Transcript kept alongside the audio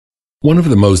One of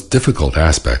the most difficult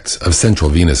aspects of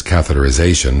central venous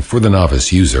catheterization for the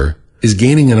novice user is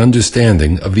gaining an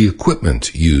understanding of the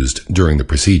equipment used during the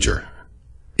procedure.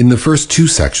 In the first two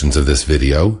sections of this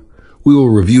video, we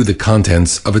will review the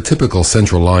contents of a typical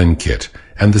central line kit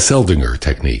and the Seldinger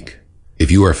technique. If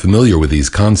you are familiar with these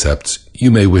concepts, you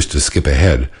may wish to skip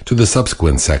ahead to the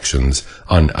subsequent sections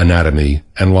on anatomy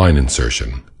and line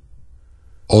insertion.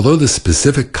 Although the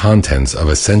specific contents of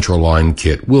a central line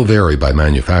kit will vary by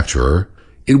manufacturer,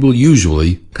 it will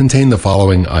usually contain the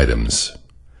following items: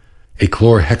 a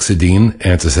chlorhexidine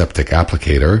antiseptic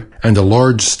applicator and a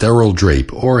large sterile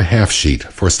drape or half sheet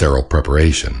for sterile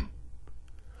preparation,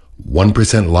 1%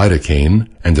 lidocaine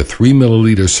and a 3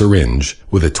 milliliter syringe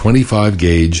with a 25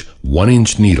 gauge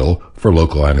 1-inch needle for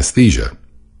local anesthesia,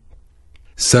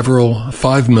 several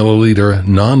 5 milliliter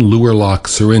non-Luer lock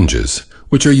syringes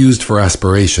which are used for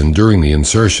aspiration during the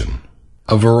insertion,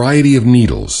 a variety of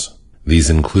needles. These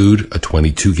include a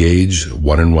 22 gauge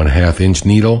 1½ inch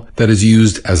needle that is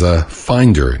used as a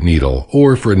finder needle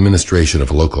or for administration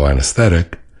of a local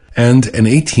anesthetic, and an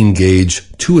 18 gauge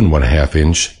 2½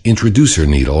 inch introducer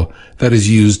needle that is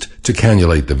used to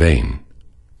cannulate the vein.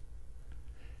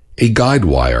 A guide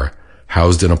wire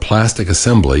housed in a plastic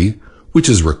assembly which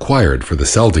is required for the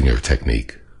Seldinger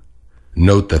technique.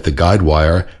 Note that the guide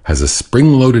wire has a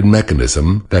spring-loaded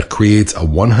mechanism that creates a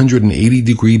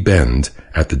 180-degree bend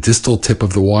at the distal tip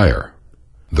of the wire.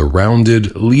 The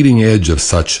rounded leading edge of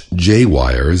such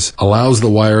J-wires allows the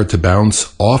wire to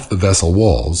bounce off the vessel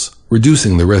walls,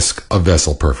 reducing the risk of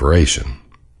vessel perforation.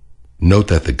 Note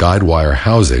that the guide wire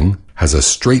housing has a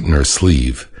straightener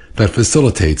sleeve that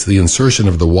facilitates the insertion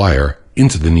of the wire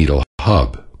into the needle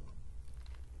hub.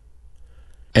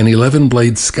 An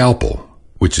 11-blade scalpel,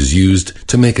 which is used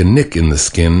to make a nick in the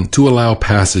skin to allow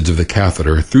passage of the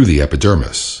catheter through the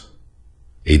epidermis.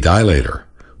 A dilator,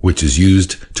 which is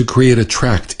used to create a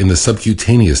tract in the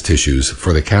subcutaneous tissues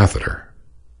for the catheter.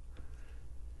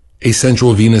 A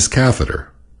central venous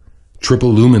catheter.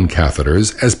 Triple lumen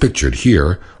catheters, as pictured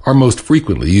here, are most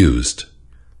frequently used.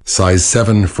 Size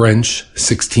 7 French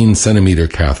 16 centimeter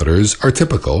catheters are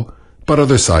typical, but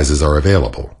other sizes are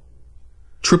available.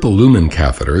 Triple lumen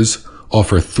catheters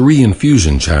offer 3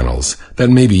 infusion channels that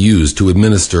may be used to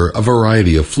administer a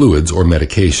variety of fluids or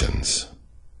medications.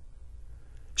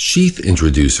 Sheath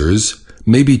introducers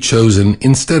may be chosen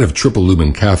instead of triple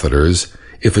lumen catheters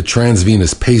if a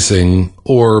transvenous pacing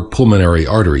or pulmonary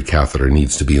artery catheter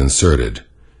needs to be inserted.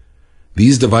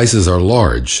 These devices are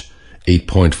large,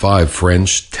 8.5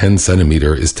 French 10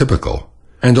 centimeter is typical,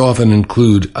 and often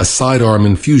include a sidearm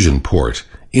infusion port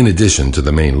in addition to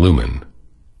the main lumen.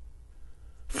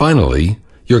 Finally,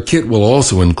 your kit will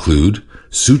also include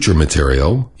suture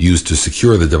material used to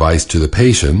secure the device to the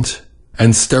patient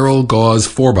and sterile gauze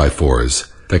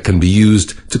 4x4s that can be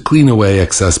used to clean away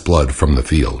excess blood from the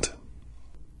field.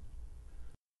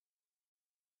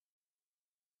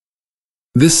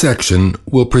 This section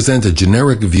will present a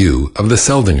generic view of the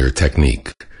Seldinger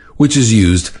technique, which is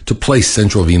used to place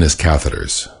central venous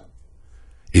catheters.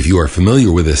 If you are familiar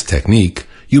with this technique,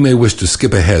 you may wish to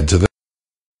skip ahead to the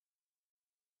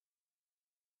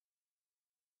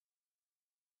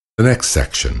next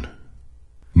section.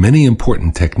 Many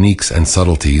important techniques and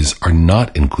subtleties are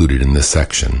not included in this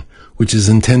section, which is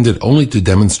intended only to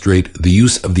demonstrate the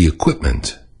use of the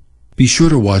equipment. Be sure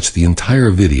to watch the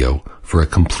entire video for a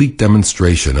complete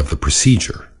demonstration of the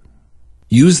procedure.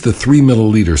 Use the 3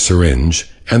 milliliter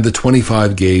syringe and the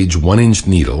 25 gauge 1-inch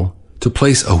needle to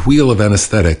place a wheel of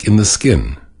anesthetic in the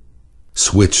skin.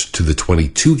 Switch to the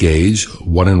 22 gauge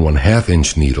 1½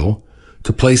 inch needle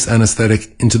to place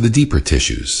anesthetic into the deeper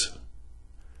tissues.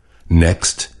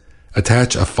 Next,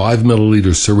 attach a 5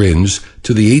 milliliter syringe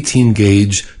to the 18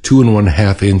 gauge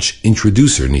 2½ inch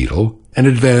introducer needle and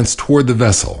advance toward the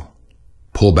vessel.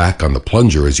 Pull back on the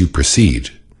plunger as you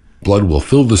proceed. Blood will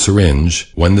fill the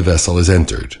syringe when the vessel is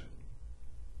entered.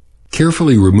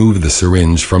 Carefully remove the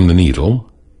syringe from the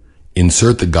needle,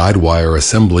 insert the guide wire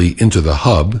assembly into the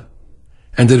hub,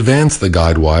 and advance the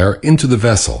guide wire into the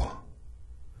vessel.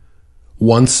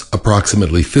 Once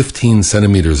approximately 15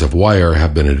 centimeters of wire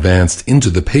have been advanced into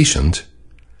the patient,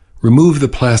 remove the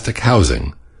plastic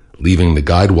housing, leaving the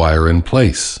guide wire in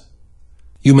place.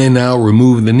 You may now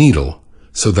remove the needle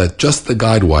so that just the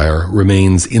guide wire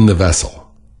remains in the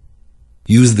vessel.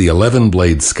 Use the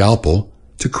 11-blade scalpel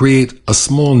to create a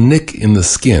small nick in the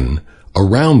skin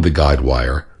around the guide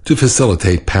wire to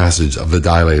facilitate passage of the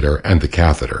dilator and the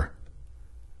catheter.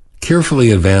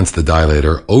 Carefully advance the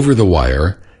dilator over the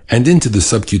wire and into the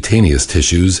subcutaneous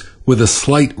tissues with a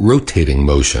slight rotating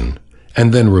motion,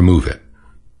 and then remove it.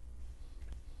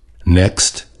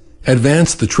 Next,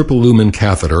 advance the triple lumen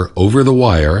catheter over the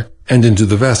wire and into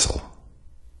the vessel.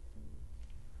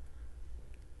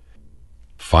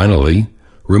 Finally,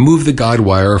 remove the guide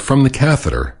wire from the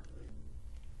catheter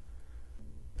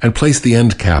and place the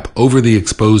end cap over the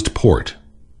exposed port.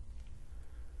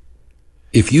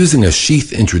 If using a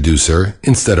sheath introducer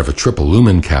instead of a triple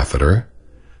lumen catheter,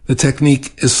 the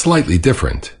technique is slightly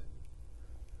different.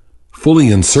 Fully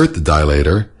insert the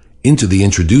dilator into the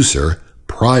introducer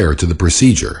prior to the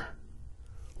procedure.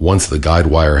 Once the guide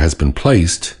wire has been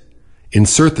placed,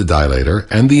 insert the dilator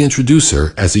and the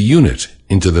introducer as a unit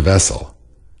into the vessel.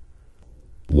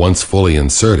 Once fully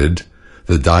inserted,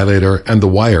 the dilator and the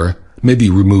wire may be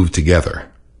removed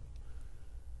together.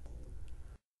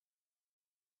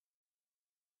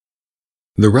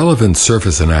 The relevant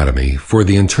surface anatomy for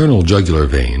the internal jugular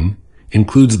vein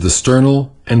includes the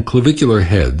sternal and clavicular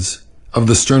heads of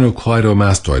the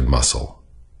sternocleidomastoid muscle.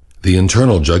 The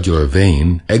internal jugular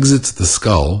vein exits the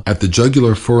skull at the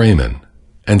jugular foramen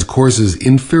and courses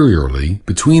inferiorly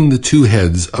between the two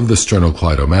heads of the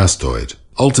sternocleidomastoid,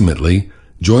 ultimately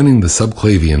joining the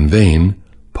subclavian vein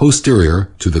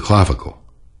posterior to the clavicle.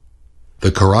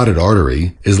 The carotid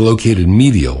artery is located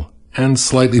medial and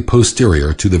slightly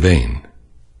posterior to the vein.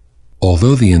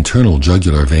 Although the internal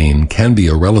jugular vein can be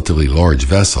a relatively large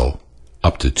vessel,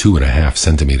 up to 2.5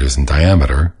 centimeters in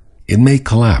diameter, it may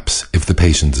collapse if the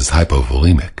patient is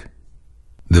hypovolemic.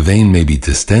 The vein may be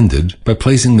distended by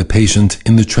placing the patient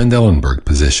in the Trendelenburg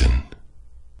position.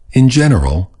 In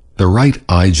general, the right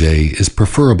IJ is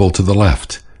preferable to the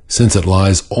left, since it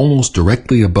lies almost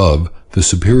directly above the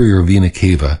superior vena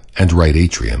cava and right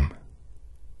atrium.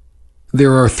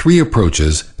 There are 3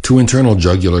 approaches to internal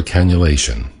jugular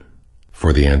cannulation.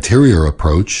 For the anterior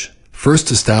approach, first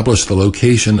establish the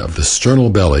location of the sternal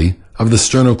belly of the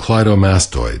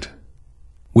sternocleidomastoid.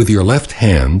 With your left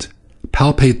hand,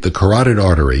 palpate the carotid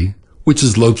artery, which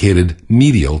is located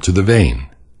medial to the vein.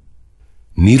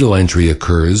 Needle entry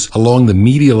occurs along the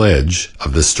medial edge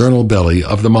of the sternal belly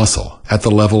of the muscle at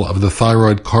the level of the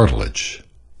thyroid cartilage.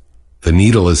 The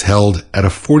needle is held at a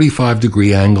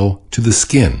 45-degree angle to the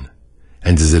skin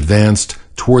and is advanced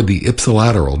toward the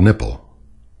ipsilateral nipple.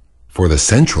 For the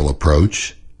central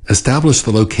approach, establish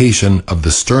the location of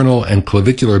the sternal and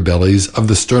clavicular bellies of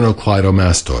the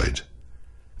sternocleidomastoid.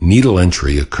 Needle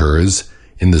entry occurs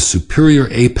in the superior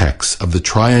apex of the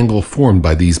triangle formed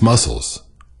by these muscles.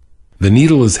 The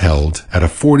needle is held at a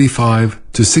 45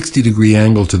 to 60 degree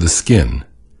angle to the skin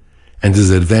and is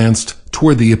advanced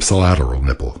toward the ipsilateral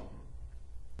nipple.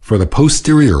 For the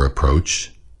posterior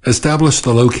approach, establish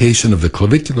the location of the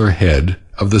clavicular head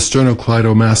of the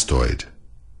sternocleidomastoid.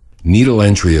 Needle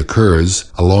entry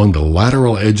occurs along the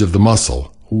lateral edge of the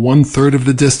muscle, 1/3 of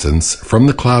the distance from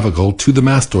the clavicle to the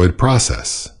mastoid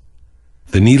process.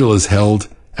 The needle is held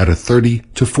at a 30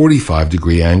 to 45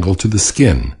 degree angle to the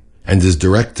skin and is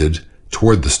directed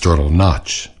toward the sternal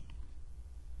notch.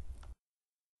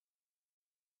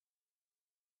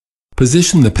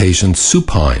 Position the patient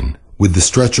supine with the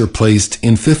stretcher placed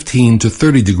in 15 to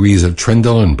 30 degrees of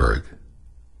Trendelenburg.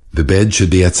 The bed should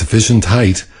be at sufficient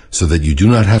height so that you do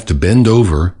not have to bend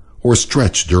over or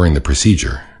stretch during the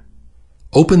procedure.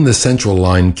 Open the central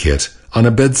line kit on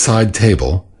a bedside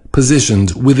table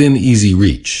positioned within easy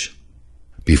reach.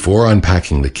 Before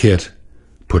unpacking the kit,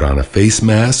 put on a face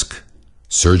mask,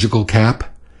 surgical cap,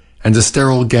 and a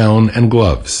sterile gown and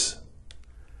gloves.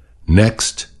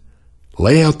 Next,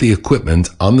 lay out the equipment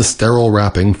on the sterile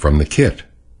wrapping from the kit.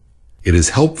 It is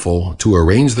helpful to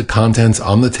arrange the contents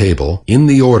on the table in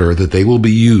the order that they will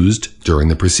be used during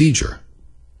the procedure.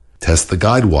 Test the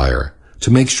guide wire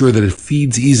to make sure that it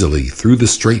feeds easily through the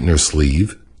straightener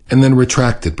sleeve and then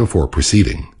retract it before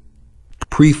proceeding.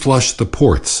 Pre-flush the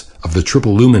ports of the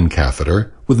triple lumen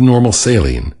catheter with normal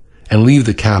saline and leave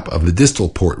the cap of the distal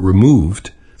port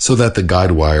removed so that the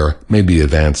guide wire may be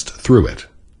advanced through it.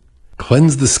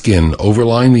 Cleanse the skin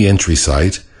overlying the entry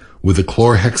site with a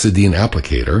chlorhexidine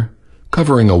applicator,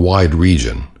 covering a wide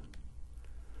region.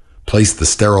 Place the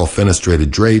sterile fenestrated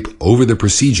drape over the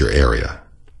procedure area.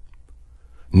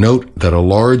 Note that a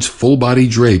large full-body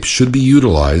drape should be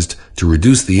utilized to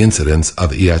reduce the incidence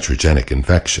of iatrogenic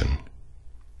infection.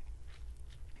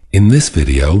 In this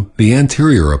video, the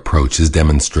anterior approach is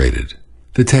demonstrated.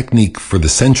 The technique for the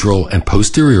central and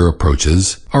posterior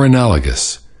approaches are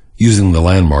analogous, using the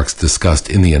landmarks discussed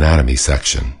in the anatomy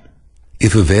section.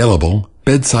 If available,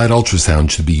 bedside ultrasound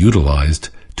should be utilized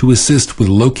to assist with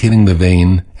locating the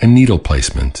vein and needle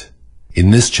placement.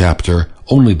 In this chapter,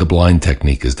 only the blind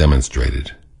technique is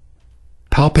demonstrated.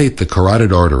 Palpate the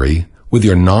carotid artery with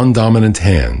your non-dominant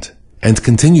hand and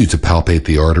continue to palpate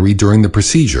the artery during the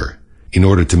procedure, in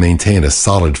order to maintain a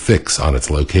solid fix on its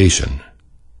location.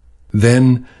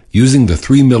 Then, using the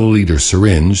 3 milliliter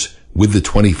syringe with the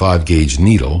 25 gauge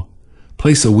needle,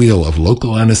 place a wheel of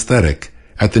local anesthetic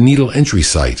at the needle entry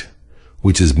site,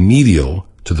 which is medial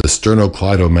to the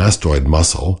sternocleidomastoid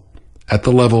muscle at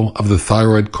the level of the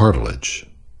thyroid cartilage.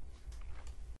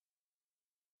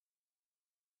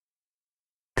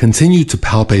 Continue to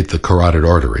palpate the carotid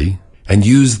artery and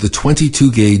use the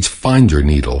 22 gauge finder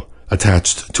needle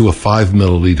attached to a 5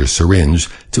 milliliter syringe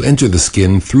to enter the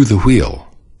skin through the wheel.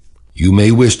 You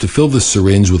may wish to fill the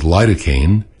syringe with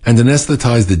lidocaine and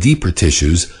anesthetize the deeper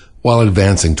tissues while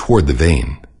advancing toward the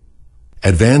vein.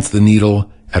 Advance the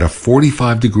needle at a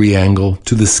 45-degree angle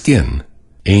to the skin,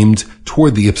 aimed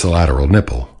toward the ipsilateral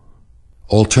nipple.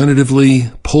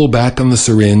 Alternatively, pull back on the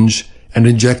syringe and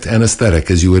inject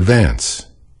anesthetic as you advance.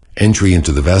 Entry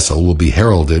into the vessel will be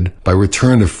heralded by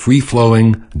return of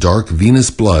free-flowing, dark venous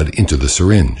blood into the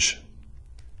syringe.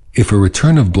 If a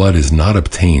return of blood is not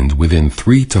obtained within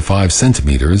 3 to 5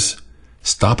 centimeters,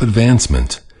 stop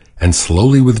advancement and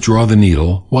slowly withdraw the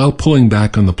needle while pulling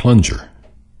back on the plunger.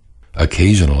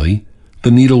 Occasionally,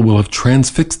 the needle will have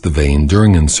transfixed the vein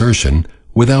during insertion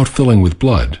without filling with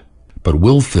blood, but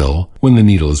will fill when the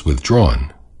needle is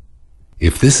withdrawn.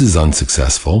 If this is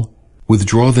unsuccessful,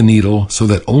 withdraw the needle so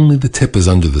that only the tip is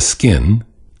under the skin,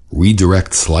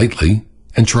 redirect slightly,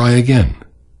 and try again.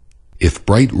 If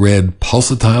bright red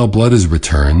pulsatile blood is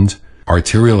returned,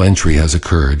 arterial entry has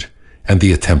occurred, and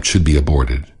the attempt should be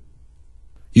aborted.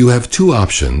 You have 2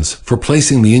 options for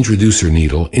placing the introducer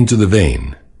needle into the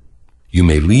vein. You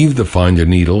may leave the finder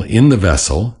needle in the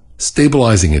vessel,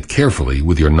 stabilizing it carefully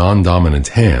with your non-dominant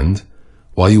hand,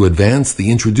 while you advance the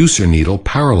introducer needle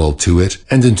parallel to it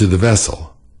and into the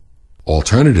vessel.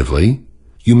 Alternatively,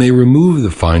 you may remove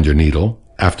the finder needle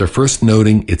after first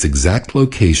noting its exact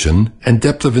location and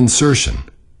depth of insertion.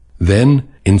 Then,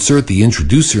 insert the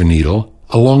introducer needle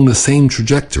along the same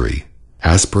trajectory,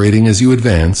 aspirating as you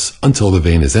advance until the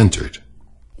vein is entered.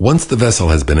 Once the vessel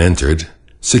has been entered,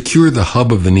 secure the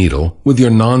hub of the needle with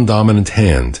your non-dominant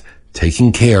hand,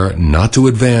 taking care not to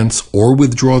advance or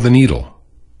withdraw the needle.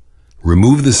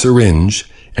 Remove the syringe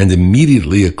and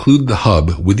immediately occlude the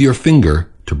hub with your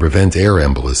finger to prevent air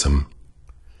embolism.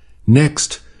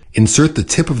 Next, insert the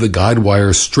tip of the guide wire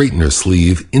straightener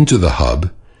sleeve into the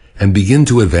hub and begin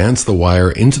to advance the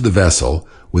wire into the vessel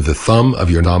with the thumb of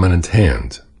your dominant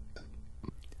hand.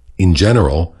 In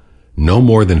general, no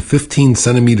more than 15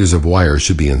 centimeters of wire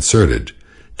should be inserted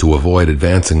to avoid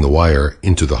advancing the wire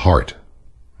into the heart.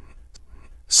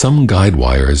 Some guide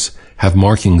wires have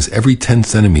markings every 10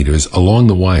 centimeters along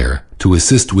the wire to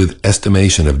assist with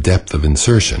estimation of depth of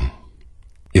insertion.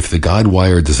 If the guide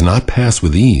wire does not pass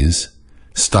with ease,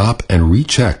 stop and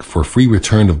recheck for free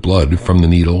return of blood from the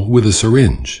needle with a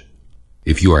syringe.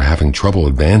 If you are having trouble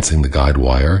advancing the guide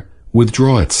wire,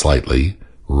 withdraw it slightly,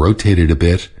 rotate it a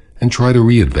bit, and try to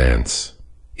re-advance.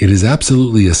 It is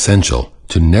absolutely essential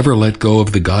to never let go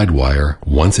of the guide wire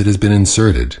once it has been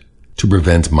inserted, to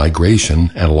prevent migration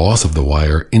and loss of the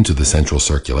wire into the central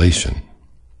circulation.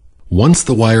 Once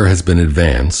the wire has been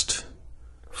advanced,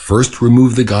 first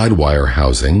remove the guide wire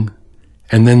housing,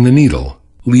 and then the needle,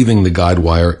 leaving the guide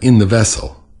wire in the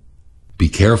vessel. Be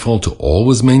careful to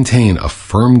always maintain a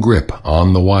firm grip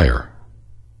on the wire.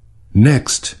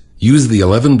 Next, use the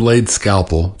 11-blade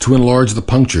scalpel to enlarge the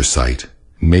puncture site,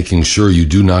 making sure you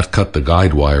do not cut the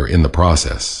guide wire in the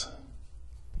process.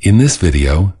 In this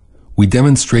video, we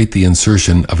demonstrate the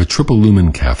insertion of a triple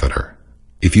lumen catheter.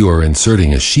 If you are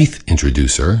inserting a sheath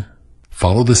introducer,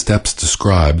 follow the steps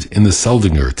described in the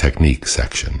Seldinger technique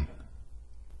section.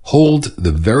 Hold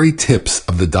the very tips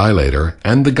of the dilator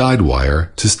and the guide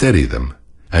wire to steady them,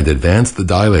 and advance the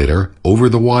dilator over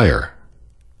the wire.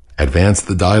 Advance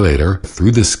the dilator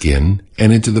through the skin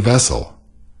and into the vessel.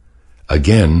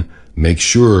 Again, make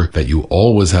sure that you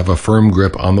always have a firm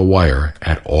grip on the wire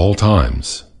at all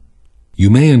times. You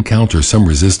may encounter some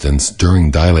resistance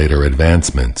during dilator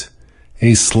advancement.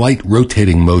 A slight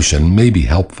rotating motion may be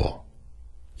helpful.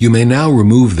 You may now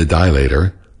remove the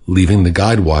dilator, leaving the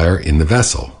guide wire in the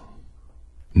vessel.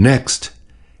 Next,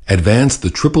 advance the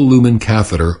triple lumen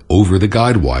catheter over the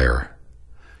guide wire.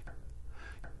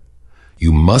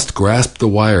 You must grasp the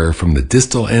wire from the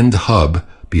distal end hub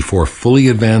before fully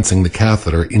advancing the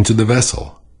catheter into the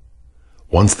vessel.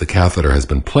 Once the catheter has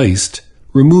been placed,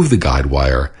 remove the guide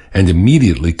wire and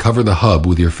immediately cover the hub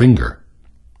with your finger.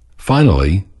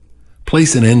 Finally,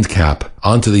 place an end cap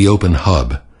onto the open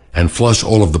hub and flush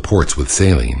all of the ports with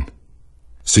saline.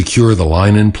 Secure the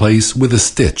line in place with a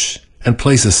stitch and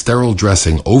place a sterile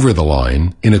dressing over the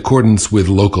line in accordance with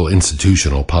local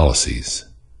institutional policies.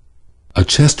 A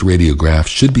chest radiograph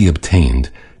should be obtained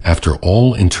after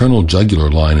all internal jugular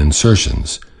line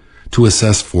insertions to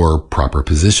assess for proper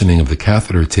positioning of the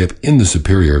catheter tip in the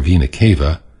superior vena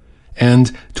cava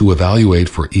and to evaluate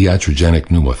for iatrogenic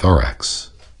pneumothorax.